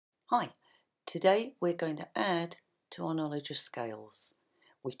Hi, today we're going to add to our knowledge of scales.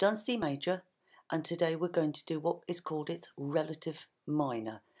 We've done C major and today we're going to do what is called its relative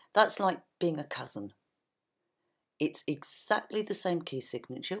minor. That's like being a cousin. It's exactly the same key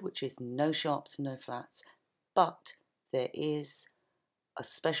signature, which is no sharps and no flats, but there is a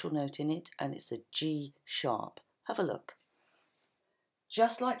special note in it and it's a G sharp. Have a look.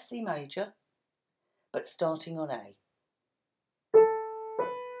 Just like C major, but starting on A.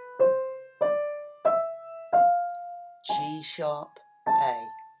 G sharp, A,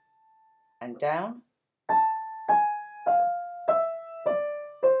 and down.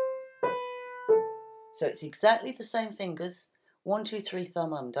 So it's exactly the same fingers, 1, 2, 3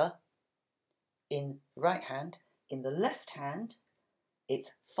 thumb under in the right hand. In the left hand,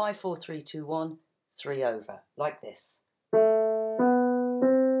 it's 5, 4, 3, 2, 1, 3 over, like this.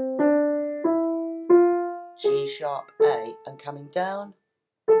 G sharp, A, and coming down,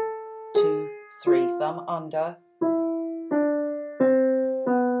 2, 3 thumb under.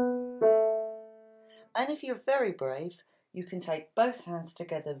 And if you're very brave, you can take both hands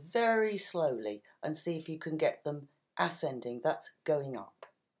together very slowly and see if you can get them ascending, that's going up.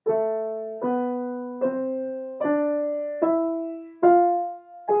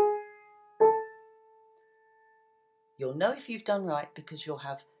 You'll know if you've done right because you'll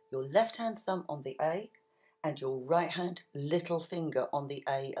have your left hand thumb on the A and your right hand little finger on the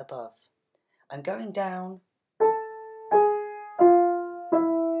A above. And going down